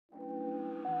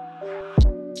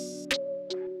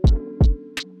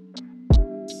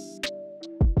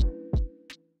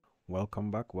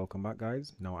welcome back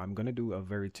guys. Now I'm gonna do a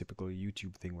very typical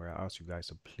YouTube thing where I ask you guys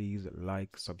to please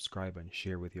like, subscribe and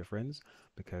share with your friends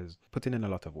because putting in a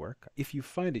lot of work. If you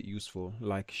find it useful,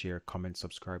 like, share, comment,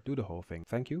 subscribe, do the whole thing.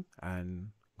 Thank you and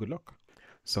good luck.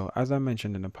 So as I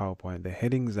mentioned in the PowerPoint, the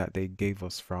headings that they gave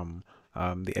us from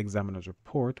the examiner's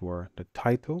report were the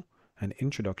title, an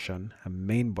introduction, a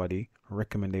main body,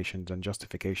 recommendations and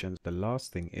justifications. The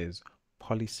last thing is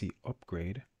policy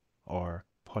upgrade or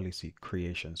policy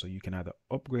creation. So you can either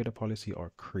upgrade a policy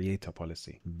or create a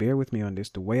policy. Bear with me on this.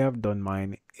 The way I've done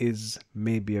mine is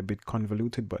maybe a bit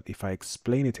convoluted, but if I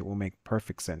explain it, it will make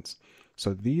perfect sense.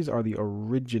 So these are the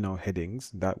original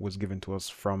headings that was given to us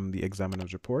from the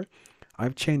examiner's report.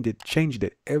 I've changed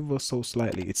it ever so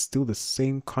slightly. It's still the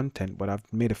same content, but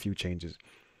I've made a few changes.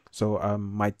 So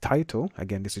my title,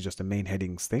 again, this is just the main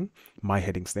headings thing, my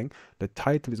headings thing. The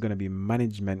title is going to be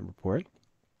management report.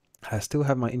 I still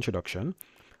have my introduction.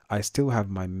 I still have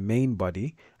my main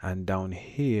body, and down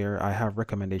here I have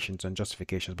recommendations and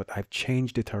justifications, but I've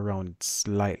changed it around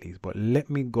slightly. But let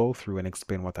me go through and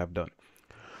explain what I've done.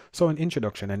 So an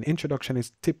introduction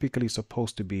is typically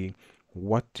supposed to be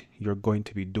what you're going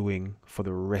to be doing for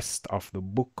the rest of the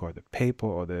book or the paper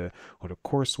or the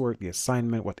coursework, the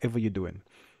assignment, whatever you're doing.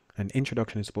 An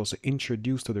introduction is supposed to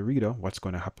introduce to the reader what's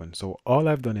going to happen. So all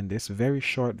I've done in this, very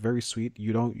short, very sweet.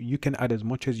 You can add as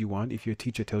much as you want. If your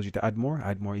teacher tells you to add more,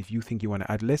 add more. If you think you want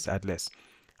to add less, add less.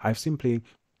 I've simply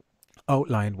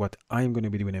outlined what I'm going to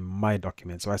be doing in my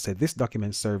document. So I said this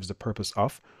document serves the purpose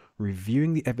of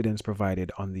reviewing the evidence provided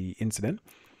on the incident,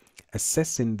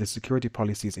 assessing the security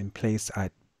policies in place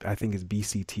at, I think it's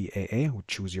BCTAA,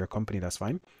 choose your company, that's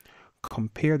fine.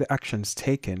 Compare the actions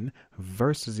taken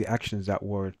versus the actions that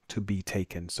were to be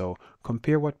taken. So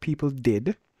compare what people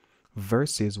did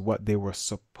versus what they were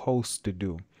supposed to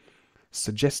do.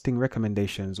 Suggesting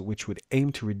recommendations which would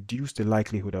aim to reduce the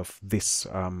likelihood of this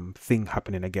thing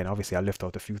happening again. Obviously, I left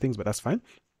out a few things, but that's fine.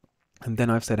 And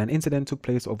then I've said an incident took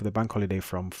place over the bank holiday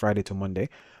from Friday to Monday.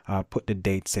 Put the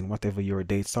dates in, whatever your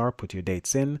dates are, put your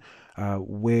dates in.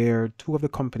 Where two of the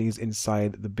companies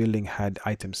inside the building had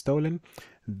items stolen.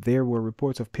 There were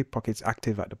reports of pickpockets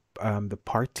active at the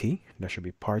party, there should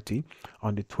be party,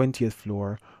 on the 20th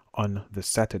floor on the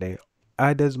Saturday.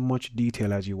 Add as much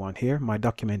detail as you want here. My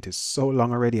document is so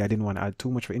long already, I didn't want to add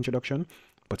too much for introduction.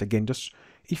 But again, just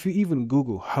if you even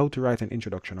Google how to write an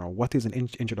introduction or what is an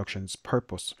introduction's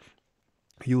purpose,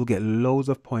 you will get loads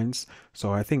of points.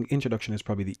 So I think introduction is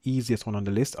probably the easiest one on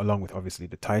the list, along with obviously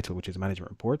the title, which is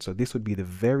management report. So this would be the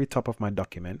very top of my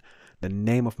document. The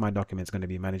name of my document is going to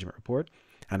be management report,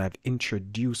 and I've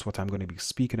introduced what I'm going to be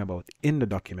speaking about in the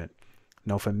document.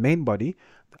 Now for main body,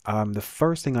 the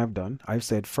first thing I've done, I've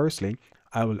said firstly,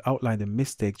 I will outline the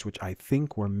mistakes which I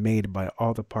think were made by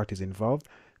all the parties involved.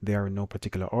 They are in no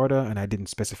particular order, and I didn't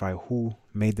specify who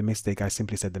made the mistake. I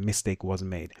simply said the mistake was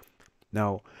made.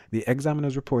 Now, the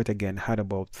examiner's report again had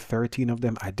about 13 of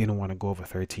them. I didn't want to go over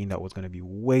 13. That was going to be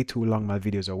way too long. My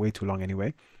videos are way too long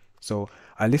anyway. So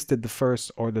I listed the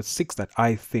first or the 6 that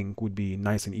I think would be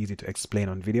nice and easy to explain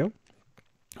on video.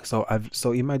 So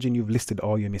imagine you've listed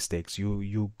all your mistakes.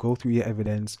 You go through your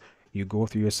evidence, you go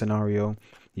through your scenario,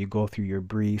 you go through your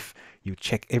brief, you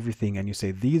check everything, and you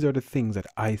say, these are the things that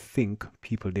I think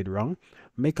people did wrong.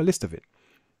 Make a list of it.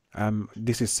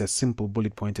 This is a simple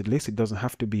bullet pointed list. It doesn't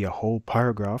have to be a whole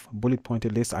paragraph. Bullet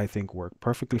pointed lists I think work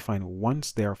perfectly fine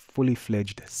once they are fully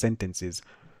fledged sentences.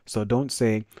 So don't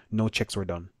say no checks were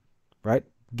done, right?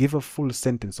 Give a full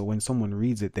sentence so when someone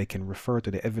reads it, they can refer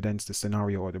to the evidence, the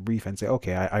scenario or the brief and say,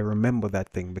 okay, I remember that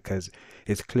thing because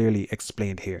it's clearly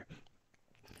explained here.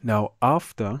 Now,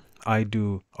 after I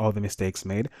do all the mistakes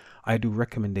made, I do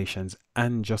recommendations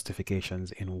and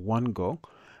justifications in one go,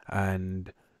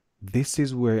 and this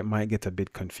is where it might get a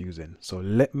bit confusing. So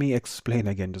let me explain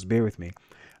again, just bear with me.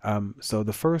 So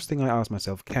the first thing I ask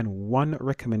myself, can one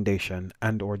recommendation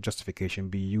and or justification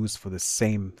be used for the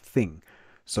same thing?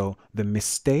 So the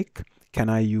mistake, can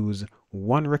I use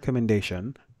one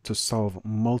recommendation to solve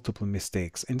multiple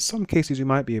mistakes? In some cases you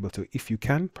might be able to. If you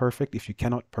can, perfect. If you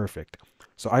cannot, perfect.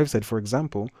 So I've said, for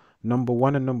example, number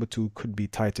 1 and number 2 could be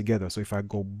tied together. So if I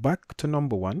go back to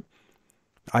number 1,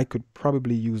 I could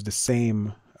probably use the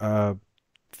same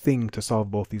thing to solve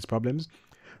both these problems,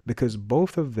 because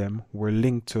both of them were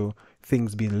linked to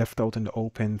things being left out in the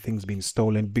open, things being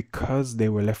stolen because they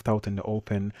were left out in the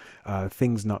open,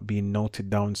 things not being noted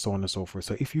down, so on and so forth.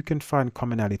 So if you can find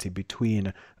commonality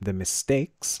between the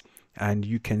mistakes and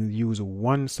you can use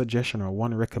one suggestion or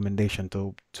one recommendation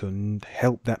to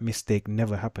help that mistake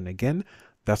never happen again,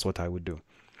 that's what I would do.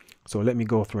 So let me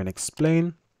go through and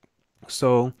explain.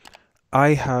 So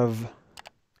I have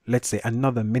let's say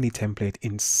another mini template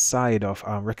inside of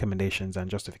recommendations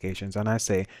and justifications, and I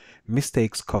say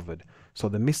mistakes covered. So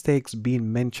the mistakes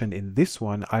being mentioned in this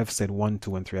one, I've said 1,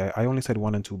 2, and 3. I only said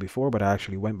 1 and 2 before, but I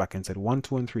actually went back and said 1,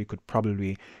 2, and 3 could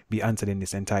probably be answered in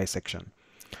this entire section.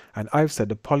 And I've said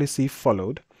the policy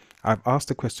followed. I've asked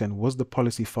the question, was the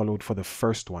policy followed for the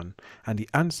first one? And the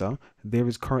answer, there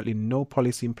is currently no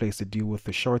policy in place to deal with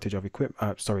the shortage of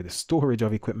equipment, the storage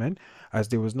of equipment. As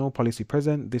there was no policy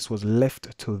present, this was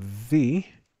left to this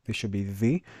should be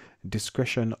the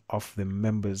discretion of the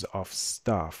members of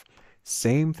staff.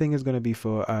 Same thing is going to be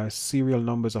for serial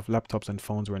numbers of laptops and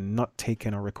phones were not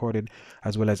taken or recorded,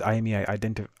 as well as IMEI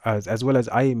identifiers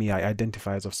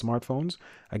of smartphones.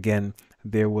 Again,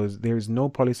 there is no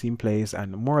policy in place,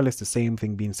 and more or less the same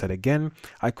thing being said again.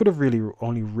 I could have really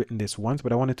only written this once,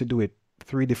 but I wanted to do it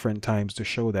 3 different times to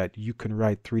show that you can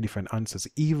write 3 different answers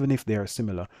even if they are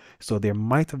similar. So there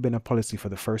might have been a policy for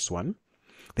the first one.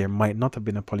 There might not have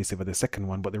been a policy for the second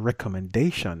one, but the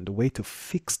recommendation, the way to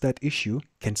fix that issue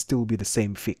can still be the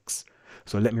same fix.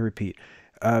 So let me repeat.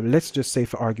 Let's just say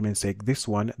for argument's sake, this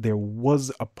one, there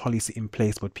was a policy in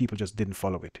place, but people just didn't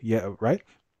follow it. Yeah, right?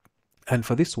 And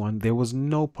for this one, there was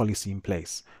no policy in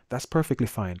place. That's perfectly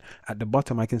fine. At the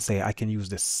bottom, I can say I can use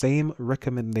the same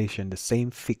recommendation, the same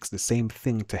fix, the same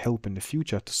thing to help in the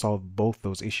future to solve both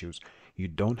those issues. You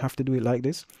don't have to do it like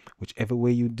this. Whichever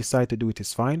way you decide to do it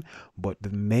is fine. But the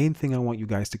main thing I want you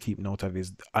guys to keep note of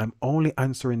is I'm only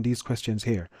answering these questions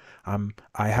here.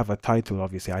 I have a title,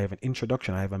 obviously. I have an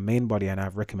introduction, I have a main body, and I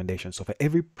have recommendations. So for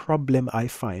every problem I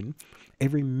find,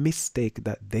 every mistake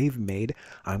that they've made,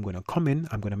 I'm going to come in,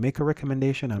 I'm going to make a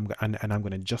recommendation, and I'm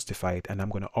going to justify it. And I'm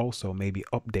going to also maybe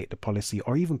update the policy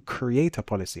or even create a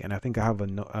policy. And I think I have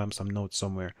some notes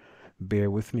somewhere.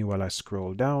 Bear with me while I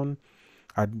scroll down.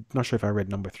 I'm not sure if I read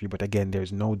number 3, but again,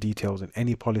 there's no details in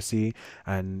any policy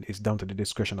and it's down to the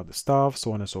discretion of the staff,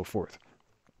 so on and so forth.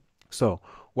 So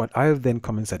what I have then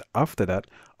come and said after that,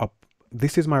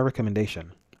 this is my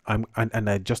recommendation. And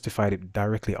I justified it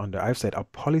directly under. I've said a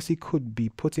policy could be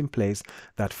put in place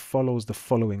that follows the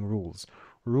following rules.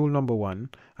 Rule number 1,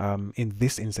 in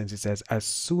this instance, it says, as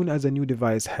soon as a new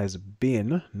device has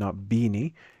been, not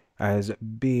beanie, has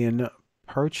been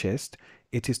purchased,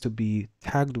 it is to be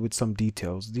tagged with some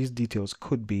details. These details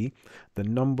could be the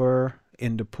number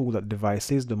in the pool that the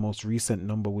device is. The most recent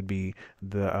number would be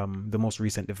the most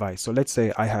recent device. So let's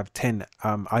say I have 10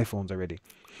 iPhones already,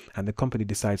 and the company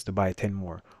decides to buy 10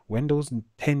 more. When those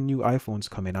 10 new iPhones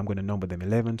come in, I'm going to number them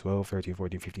 11, 12, 13,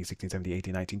 14, 15, 16, 17,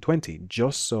 18, 19, 20,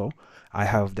 just so I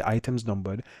have the items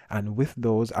numbered. And with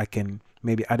those, I can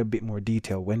maybe add a bit more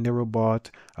detail when they were bought,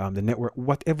 the network,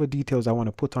 whatever details I want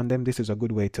to put on them. This is a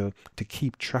good way to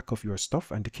keep track of your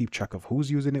stuff and to keep track of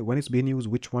who's using it, when it's being used,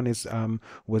 which one is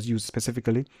was used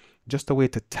specifically, just a way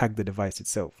to tag the device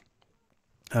itself.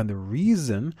 And the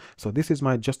reason, so this is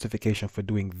my justification for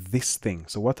doing this thing.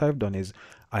 So what I've done is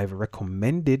I've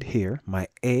recommended here my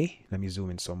A. Let me zoom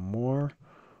in some more,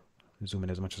 zoom in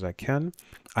as much as I can.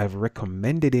 I've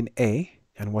recommended in A,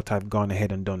 and what I've gone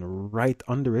ahead and done right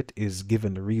under it is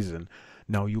given the reason.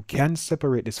 Now you can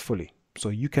separate this fully. So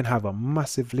you can have a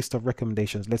massive list of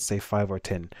recommendations, let's say 5 or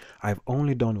 10. I've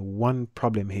only done one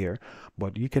problem here,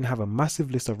 but you can have a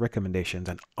massive list of recommendations,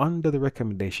 and under the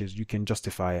recommendations, you can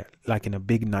justify it like in a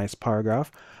big, nice paragraph.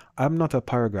 I'm not a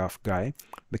paragraph guy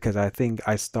because I think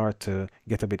I start to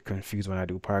get a bit confused when I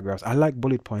do paragraphs. I like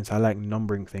bullet points. I like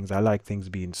numbering things. I like things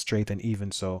being straight and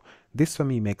even. So this for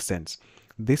me makes sense.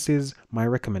 This is my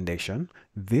recommendation.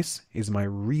 This is my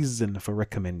reason for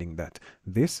recommending that.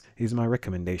 This is my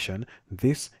recommendation.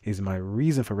 This is my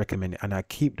reason for recommending. And I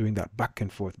keep doing that back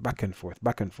and forth, back and forth,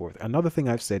 back and forth. Another thing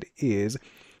I've said is,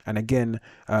 and again,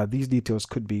 these details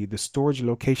could be the storage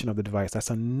location of the device. That's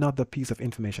another piece of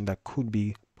information that could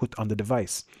be put on the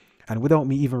device. And without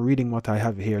me even reading what I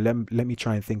have here, let me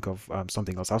try and think of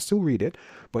something else. I'll still read it,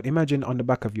 but imagine on the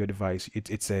back of your device,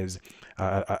 it says,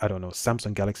 I don't know,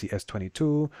 Samsung Galaxy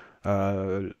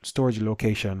S22, storage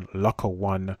location, locker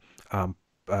 1,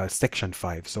 section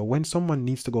 5. So when someone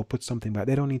needs to go put something back,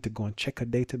 they don't need to go and check a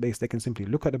database. They can simply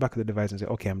look at the back of the device and say,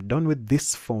 okay, I'm done with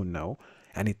this phone now.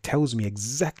 And it tells me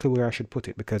exactly where I should put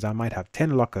it, because I might have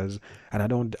 10 lockers and I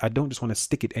don't just want to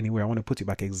stick it anywhere. I want to put it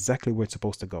back exactly where it's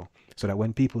supposed to go, so that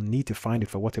when people need to find it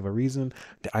for whatever reason,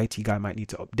 the IT guy might need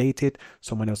to update it.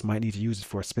 Someone else might need to use it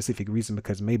for a specific reason,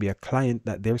 because maybe a client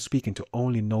that they're speaking to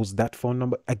only knows that phone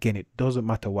number. Again, it doesn't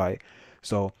matter why.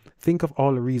 So think of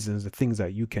all the reasons, the things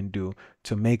that you can do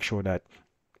to make sure that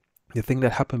the thing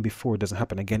that happened before doesn't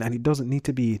happen again. And it doesn't need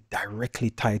to be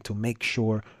directly tied to make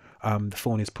sure the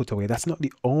phone is put away. That's not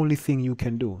the only thing you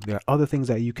can do. There are other things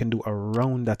that you can do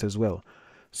around that as well.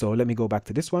 So let me go back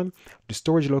to this one. The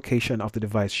storage location of the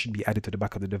device should be added to the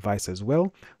back of the device as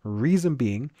well. Reason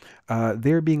being,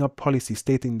 there being a policy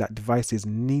stating that devices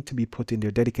need to be put in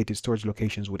their dedicated storage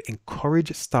locations would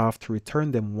encourage staff to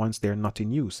return them once they're not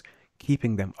in use,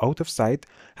 keeping them out of sight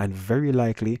and very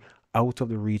likely out of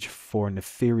the reach for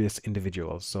nefarious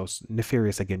individuals. So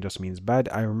nefarious again just means bad.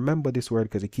 I remember this word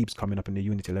because it keeps coming up in the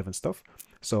Unit 11 stuff.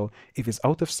 So if it's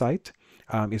out of sight,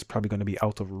 it's probably going to be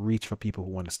out of reach for people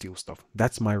who want to steal stuff.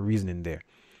 That's my reasoning there.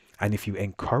 And if you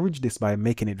encourage this by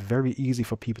making it very easy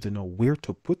for people to know where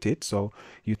to put it, so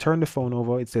you turn the phone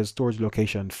over, it says storage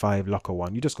location 5, locker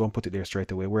 1. You just go and put it there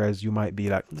straight away. Whereas you might be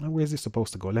like, where's this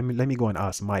supposed to go? Let me go and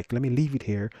ask Mike. Let me leave it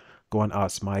here, go and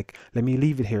ask Mike. Let me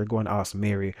leave it here, go and ask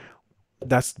Mary.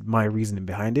 That's my reasoning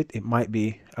behind it. It might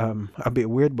be a bit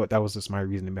weird, but that was just my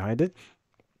reasoning behind it.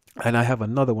 And I have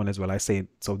another one as well. I say,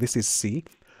 so this is C,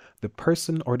 the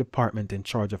person or department in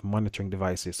charge of monitoring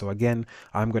devices. So again,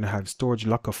 I'm going to have storage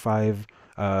locker 5,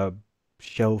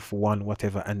 shelf 1,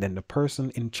 whatever, and then the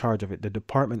person in charge of it, the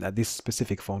department that this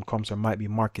specific phone comes from might be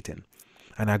marketing.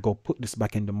 And I go put this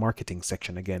back in the marketing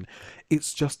section again.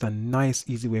 It's just a nice,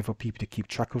 easy way for people to keep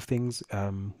track of things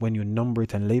when you number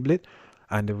it and label it.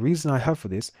 And the reason I have for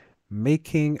this,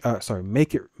 make it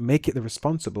the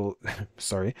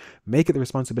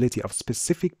responsibility of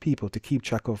specific people to keep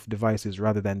track of devices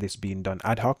rather than this being done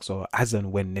ad hoc, so as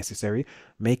and when necessary.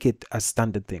 Make it a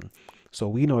standard thing. So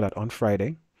we know that on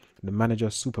Friday, the manager,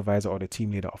 supervisor, or the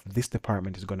team leader of this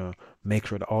department is going to make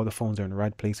sure that all the phones are in the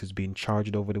right places, being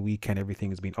charged over the weekend,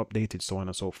 everything is being updated, so on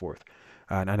and so forth.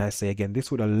 And I say again, this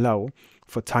would allow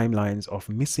for timelines of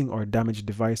missing or damaged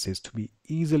devices to be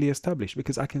easily established,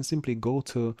 because I can simply go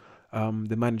to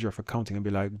the manager of accounting and be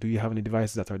like, do you have any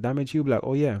devices that are damaged? He'll be like,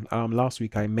 oh yeah, last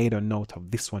week I made a note of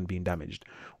this one being damaged.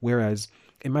 Whereas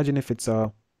imagine if it's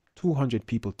a 200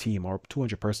 people team or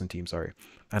 200 person team, sorry,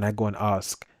 and I go and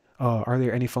ask, are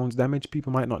there any phones damaged?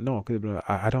 People might not know.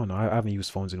 I don't know. I haven't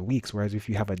used phones in weeks. Whereas if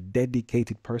you have a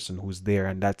dedicated person who's there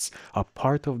and that's a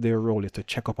part of their role is to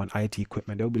check up on IT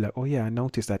equipment, they'll be like, oh yeah, I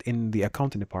noticed that in the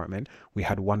accounting department, we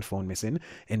had one phone missing.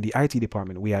 In the IT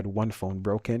department, we had one phone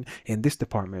broken. In this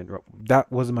department,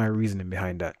 that was my reasoning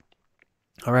behind that.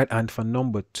 All right. And for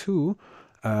number 2,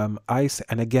 and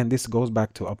again, this goes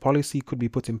back to a policy could be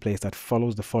put in place that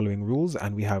follows the following rules.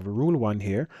 And we have rule 1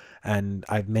 here, and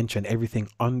I've mentioned everything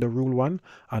under rule 1.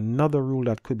 Another rule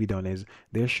that could be done is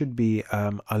there should be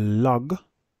a log.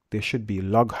 There should be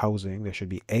log housing. There should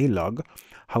be a log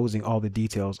housing all the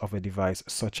details of a device,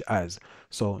 such as.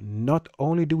 So not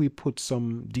only do we put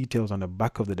some details on the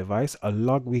back of the device, a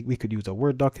log, we could use a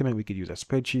Word document, we could use a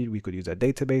spreadsheet, we could use a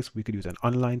database, we could use an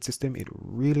online system. It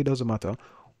really doesn't matter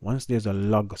once there's a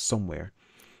log somewhere.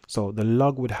 So the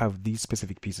log would have these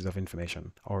specific pieces of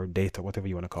information or data, whatever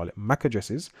you want to call it. MAC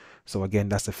addresses. So again,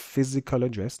 that's a physical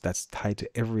address that's tied to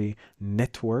every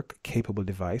network capable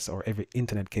device or every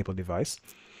internet capable device.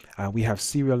 We have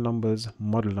serial numbers,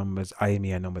 model numbers,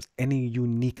 IMEI numbers, any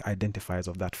unique identifiers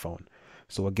of that phone.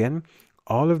 So again,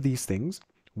 all of these things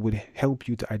would help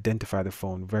you to identify the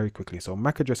phone very quickly. So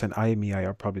MAC address and IMEI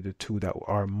are probably the two that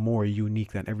are more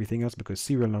unique than everything else, because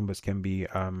serial numbers can be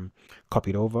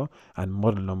copied over, and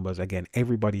model numbers, again,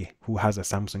 everybody who has a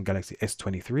Samsung Galaxy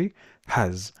S23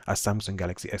 has a Samsung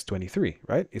Galaxy S23,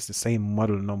 right? It's the same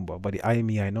model number, but the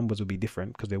IMEI numbers would be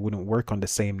different because they wouldn't work on the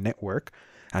same network,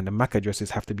 and the MAC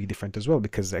addresses have to be different as well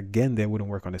because, again, they wouldn't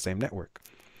work on the same network.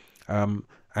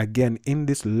 Again, in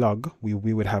this log, we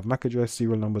would have MAC address,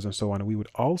 serial numbers, and so on. We would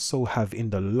also have in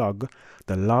the log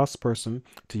the last person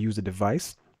to use the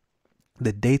device,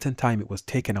 the date and time it was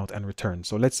taken out and returned.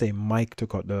 So let's say Mike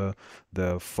took out the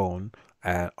phone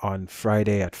on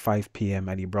Friday at 5 p.m.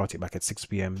 and he brought it back at 6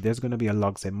 p.m. There's going to be a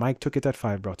log saying Mike took it at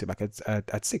 5, brought it back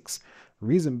at 6.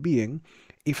 Reason being,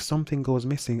 if something goes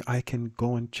missing, I can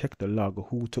go and check the log,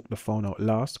 who took the phone out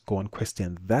last, go and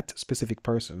question that specific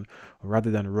person, rather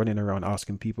than running around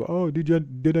asking people, oh,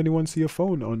 did anyone see a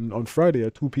phone on Friday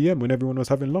at 2 p.m. when everyone was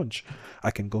having lunch? I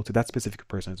can go to that specific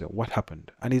person and say, what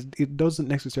happened? And it doesn't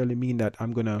necessarily mean that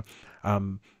I'm going to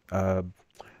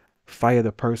fire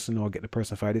the person or get the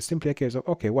person fired. It's simply a case of,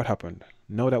 okay, what happened?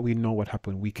 Now that we know what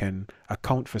happened, we can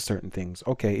account for certain things.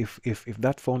 Okay, if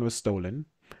that phone was stolen,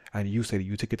 and you said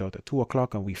you took it out at 2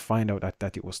 o'clock and we find out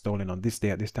that it was stolen on this day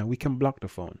at this time, we can block the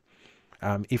phone.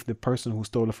 If the person who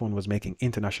stole the phone was making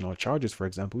international charges, for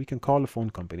example, we can call the phone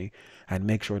company and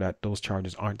make sure that those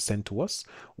charges aren't sent to us.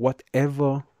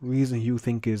 Whatever reason you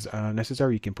think is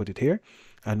necessary, you can put it here.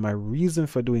 And my reason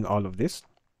for doing all of this,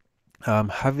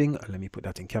 let me put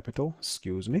that in capital,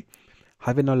 excuse me.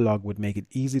 Having a log would make it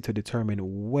easy to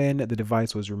determine when the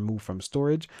device was removed from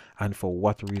storage and for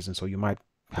what reason. So you might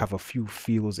have a few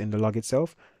fields in the log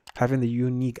itself. Having the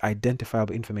unique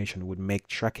identifiable information would make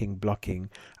tracking, blocking,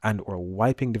 and or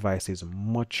wiping devices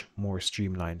much more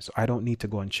streamlined. So I don't need to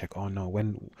go and check, oh no,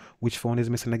 which phone is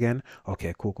missing again?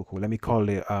 Okay, cool. Let me call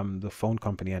the phone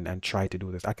company and try to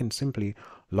do this. I can simply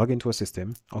log into a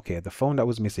system. Okay, the phone that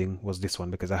was missing was this one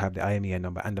because I have the IMEI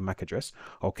number and the MAC address.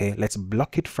 Okay, let's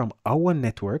block it from our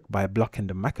network by blocking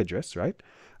the MAC address, right?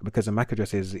 Because the MAC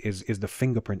address is the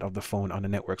fingerprint of the phone on the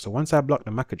network. So once I block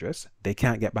the MAC address, they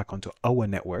can't get back onto our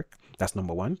network. That's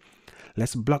number one.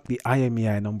 Let's block the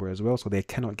IMEI number as well, so they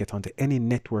cannot get onto any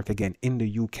network again in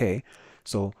the UK.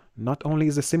 So not only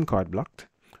is the SIM card blocked,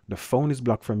 the phone is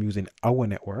blocked from using our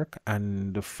network,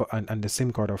 and the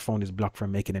SIM card or phone is blocked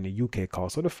from making any UK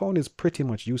calls. So the phone is pretty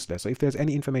much useless. So if there's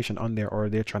any information on there or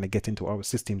they're trying to get into our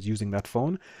systems using that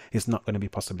phone, it's not going to be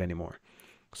possible anymore.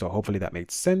 So hopefully that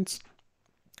makes sense.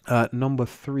 Number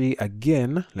 3,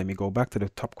 again, let me go back to the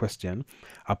top question.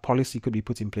 A policy could be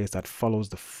put in place that follows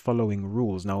the following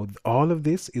rules. Now, all of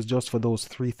this is just for those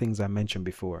 3 things I mentioned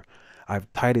before.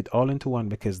 I've tied it all into one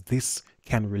because this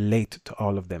can relate to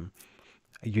all of them.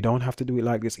 You don't have to do it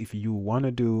like this. If you want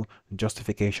to do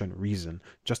justification, reason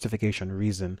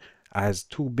as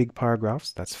 2 big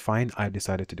paragraphs, that's fine. I've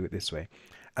decided to do it this way.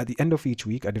 At the end of each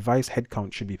week, a device head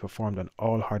count should be performed on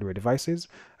all hardware devices,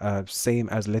 same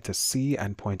as letter C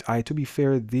and point I. To be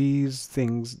fair, these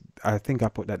things, I think I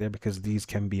put that there because these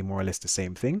can be more or less the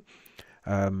same thing.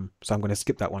 So I'm going to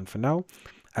skip that one for now.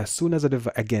 As soon as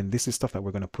again, this is stuff that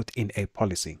we're going to put in a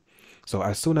policy. So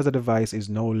as soon as a device is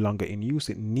no longer in use,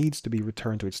 it needs to be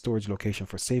returned to its storage location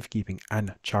for safekeeping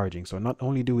and charging. So not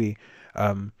only do we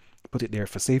put it there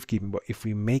for safekeeping, but if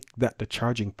we make that the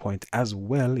charging point as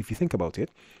well, if you think about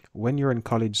it, when you're in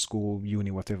college, school,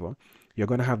 uni, whatever, you're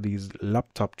going to have these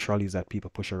laptop trolleys that people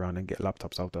push around and get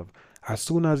laptops out of. As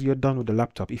soon as you're done with the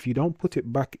laptop, if you don't put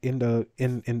it back in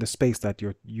the space that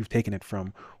you've taken it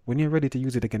from, when you're ready to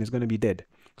use it again, it's going to be dead.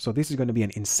 So this is going to be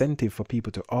an incentive for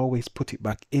people to always put it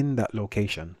back in that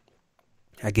location.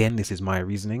 Again, this is my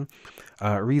reasoning.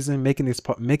 Making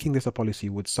this a policy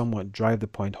would somewhat drive the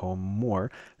point home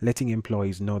more, letting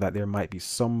employees know that there might be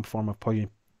some form of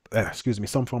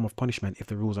punishment if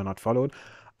the rules are not followed.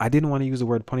 I didn't want to use the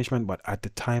word punishment, but at the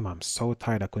time I'm so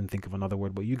tired I couldn't think of another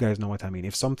word. But you guys know what I mean.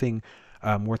 If something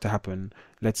were to happen,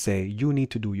 let's say you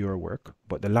need to do your work,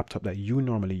 but the laptop that you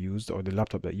normally used or the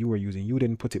laptop that you were using, you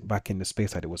didn't put it back in the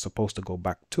space that it was supposed to go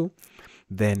back to,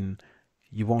 then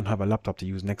you won't have a laptop to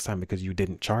use next time because you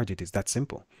didn't charge it. It's that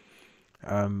simple.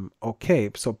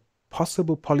 Okay, so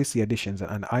possible policy additions,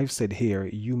 and I've said here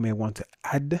you may want to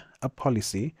add a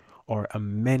policy or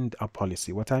amend a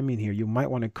policy. What I mean here, you might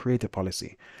want to create a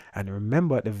policy. And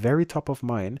remember, at the very top of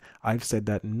mine, I've said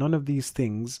that none of these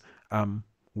things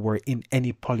were in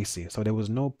any policy. So there was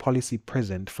no policy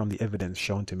present from the evidence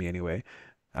shown to me anyway.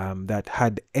 That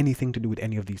had anything to do with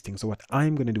any of these things. So what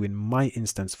I'm going to do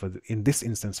in this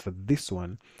instance for this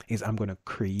one is I'm going to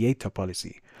create a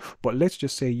policy. But let's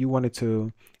just say you wanted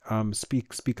to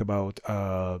speak about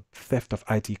theft of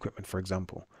IT equipment, for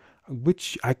example,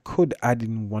 which I could add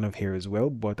in one of here as well,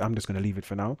 but I'm just going to leave it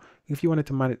for now. If you wanted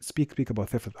to speak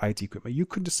about theft of IT equipment, you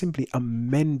could just simply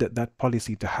amend that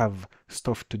policy to have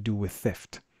stuff to do with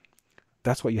theft.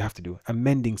 That's what you have to do.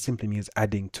 Amending simply means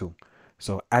adding to.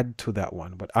 So add to that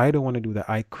one, but I don't want to do that.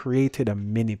 I created a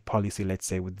mini policy, let's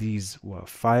say, with these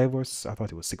 5 or I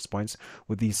thought it was 6 points,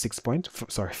 with these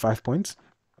 5 points.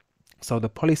 So the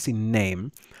policy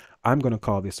name, I'm going to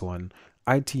call this one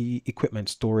IT equipment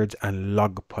storage and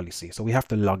log policy. So we have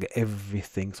to log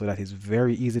everything, so that is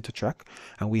very easy to track,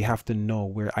 and we have to know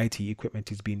where IT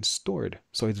equipment is being stored.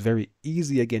 So it's very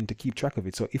easy again to keep track of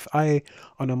it. So if I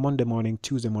on a Monday morning,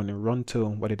 Tuesday morning run to,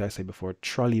 what did I say before,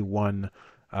 trolley 1,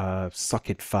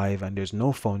 socket 5, and there's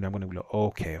no phone, I'm going to be like,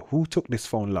 okay, who took this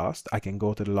phone last? I can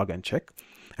go to the log and check,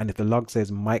 and if the log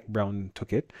says Mike Brown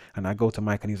took it, and I go to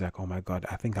Mike and he's like, oh my god,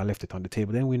 I think I left it on the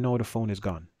table, then we know the phone is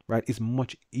gone, right? It's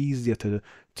much easier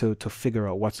to figure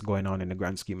out what's going on in the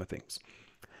grand scheme of things.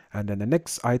 And then the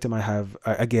next item I have,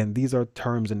 again, these are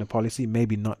terms in the policy,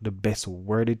 maybe not the best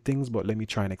worded things, but let me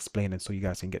try and explain it so you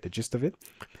guys can get the gist of it.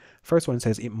 First one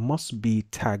says it must be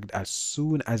tagged as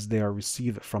soon as they are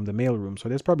received from the mailroom. So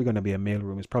there's probably going to be a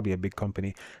mailroom. It's probably a big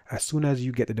company. As soon as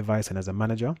you get the device, and as a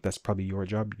manager, that's probably your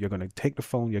job. You're going to take the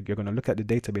phone. You're going to look at the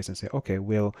database and say, okay,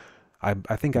 well,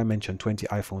 I think I mentioned 20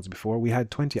 iPhones before. We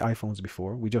had 20 iPhones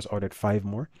before. We just ordered 5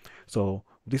 more. So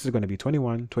this is going to be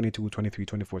 21, 22, 23,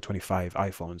 24, 25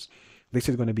 iPhones. This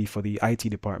is going to be for the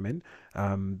IT department.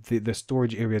 The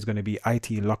storage area is going to be IT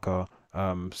locker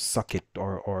socket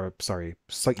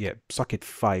socket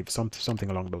 5,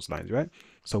 something along those lines, right?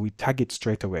 So we tag it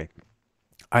straight away.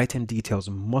 Item details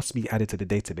must be added to the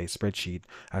database spreadsheet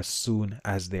as soon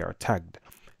as they are tagged.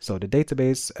 So the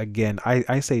database, again,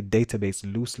 I say database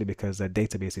loosely because a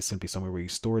database is simply somewhere where you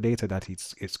store data that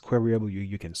it's queryable.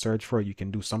 You can search for it, you can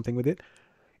do something with it.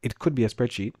 It could be a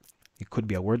spreadsheet, it could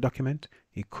be a Word document,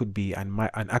 it could be an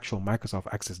actual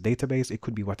Microsoft Access database, it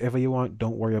could be whatever you want.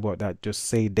 Don't worry about that. Just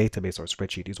say database or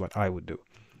spreadsheet is what I would do.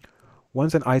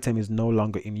 Once an item is no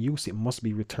longer in use, it must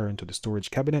be returned to the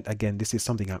storage cabinet. Again, this is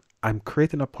something I'm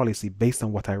creating a policy based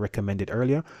on what I recommended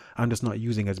earlier. I'm just not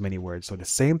using as many words. So the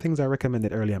same things I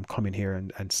recommended earlier, I'm coming here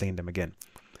and saying them again.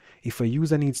 If a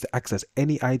user needs to access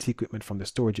any IT equipment from the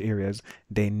storage areas,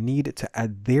 they need to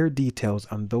add their details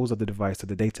and those of the device to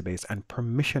the database and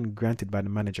permission granted by the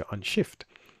manager on shift.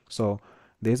 So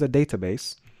there's a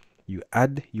database. You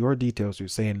add your details. You're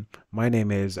saying, my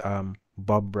name is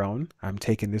Bob Brown. I'm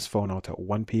taking this phone out at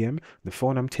 1 p.m. The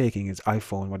phone I'm taking is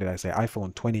iPhone, what did I say?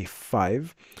 iPhone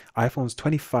 25. iPhone's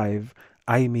 25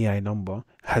 IMEI number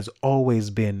has always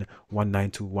been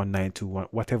 192.192,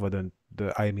 whatever the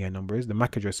IMEI number is. The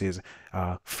MAC address is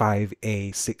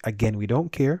 5A6. Again, we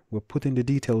don't care. We're putting the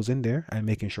details in there and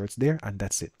making sure it's there, and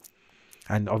that's it.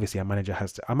 And obviously a manager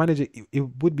has to, it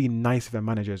would be nice if a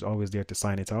manager is always there to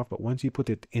sign it off, but once you put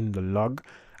it in the log,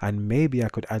 and maybe I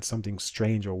could add something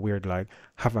strange or weird, like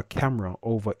have a camera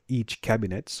over each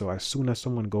cabinet. So as soon as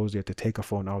someone goes there to take a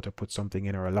phone out or put something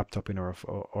in, or a laptop in,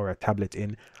 or a tablet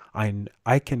in,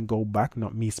 I can go back,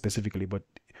 not me specifically, but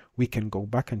we can go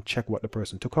back and check what the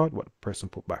person took out, what the person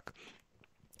put back.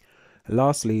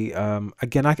 Lastly,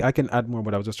 again, I can add more,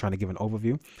 but I was just trying to give an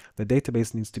overview. The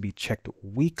database needs to be checked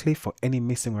weekly for any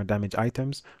missing or damaged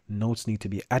items. Notes need to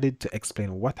be added to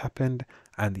explain what happened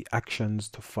and the actions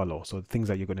to follow. So things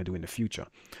that you're going to do in the future.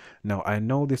 Now, I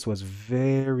know this was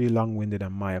very long-winded,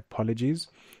 and my apologies,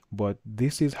 but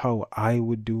this is how I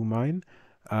would do mine.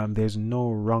 There's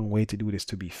no wrong way to do this,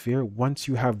 to be fair. Once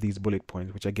you have these bullet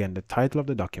points, which again, the title of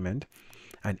the document,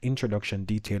 an introduction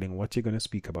detailing what you're going to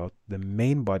speak about, the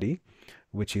main body,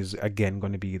 which is again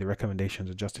going to be the recommendations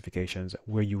and justifications,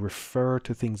 where you refer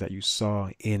to things that you saw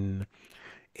in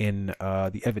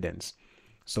the evidence.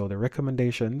 So the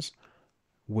recommendations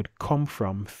would come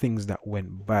from things that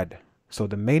went bad. So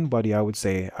the main body, I would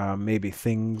say, maybe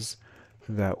things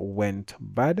that went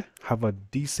bad. Have a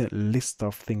decent list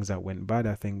of things that went bad.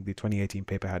 I think the 2018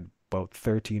 paper had about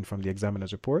 13 from the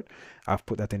examiner's report. I've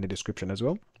put that in the description as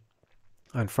well.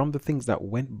 And from the things that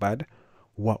went bad,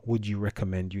 what would you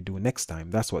recommend you do next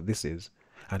time? That's what this is.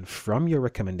 And from your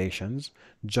recommendations,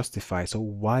 justify. So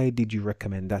why did you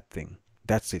recommend that thing?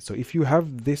 That's it. So if you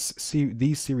have these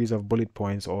series of bullet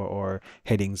points or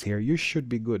headings here, you should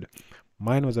be good.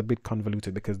 Mine was a bit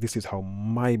convoluted because this is how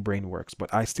my brain works,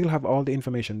 but I still have all the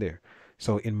information there.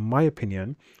 So in my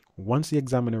opinion, once the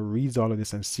examiner reads all of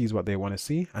this and sees what they want to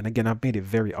see, and again, I've made it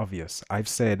very obvious.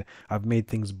 I've made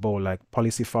things bold, like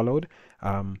policy followed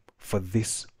for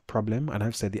this problem, and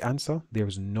I've said the answer, there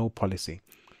is no policy.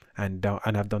 And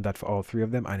I've done that for all three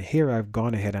of them. And here I've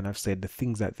gone ahead and I've said the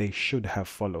things that they should have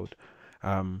followed.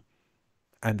 And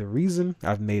the reason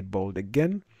I've made bold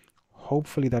again,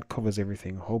 hopefully that covers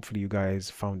everything. Hopefully you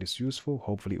guys found this useful.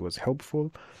 Hopefully it was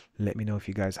helpful. Let me know if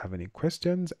you guys have any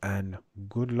questions, and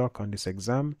good luck on this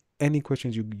exam. Any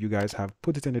questions you guys have,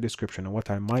 put it in the description. And what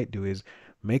I might do is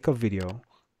make a video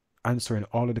answering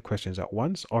all of the questions at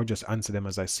once, or just answer them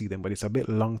as I see them. But it's a bit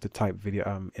long to type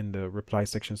video in the reply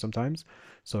section sometimes.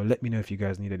 So let me know if you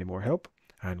guys need any more help,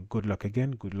 and good luck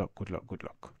again. Good luck, good luck, good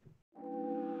luck.